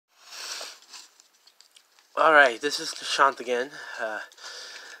Alright, this is Nishanth again.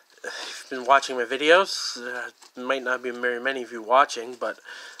 If you've been watching my videos, might not be very many of you watching, but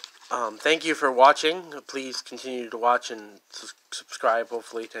thank you for watching. Please continue to watch and subscribe,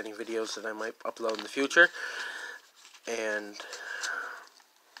 hopefully, to any videos that I might upload in the future. And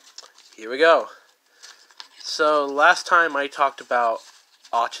here we go. So, last time I talked about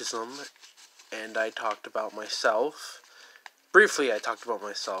autism, and I talked about myself. Briefly, I talked about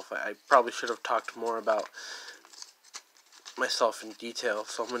myself. I probably should have talked more about myself in detail,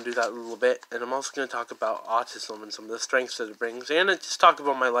 so I'm going to do that a little bit, and I'm also going to talk about autism and some of the strengths that it brings, and just talk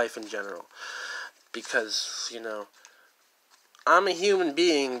about my life in general, because, you know, I'm a human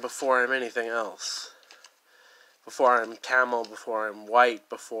being before I'm anything else, before I'm camel, before I'm white,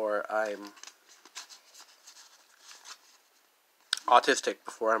 before I'm autistic,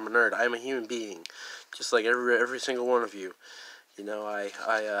 before I'm a nerd. I'm a human being, just like every single one of you, you know.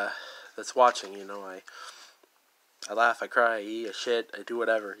 That's watching, you know, I laugh, I cry, I eat, I shit, I do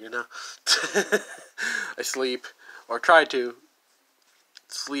whatever, you know. I sleep, or try to.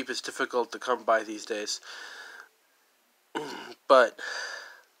 Sleep is difficult to come by these days. But,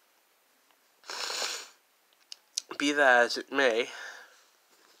 be that as it may,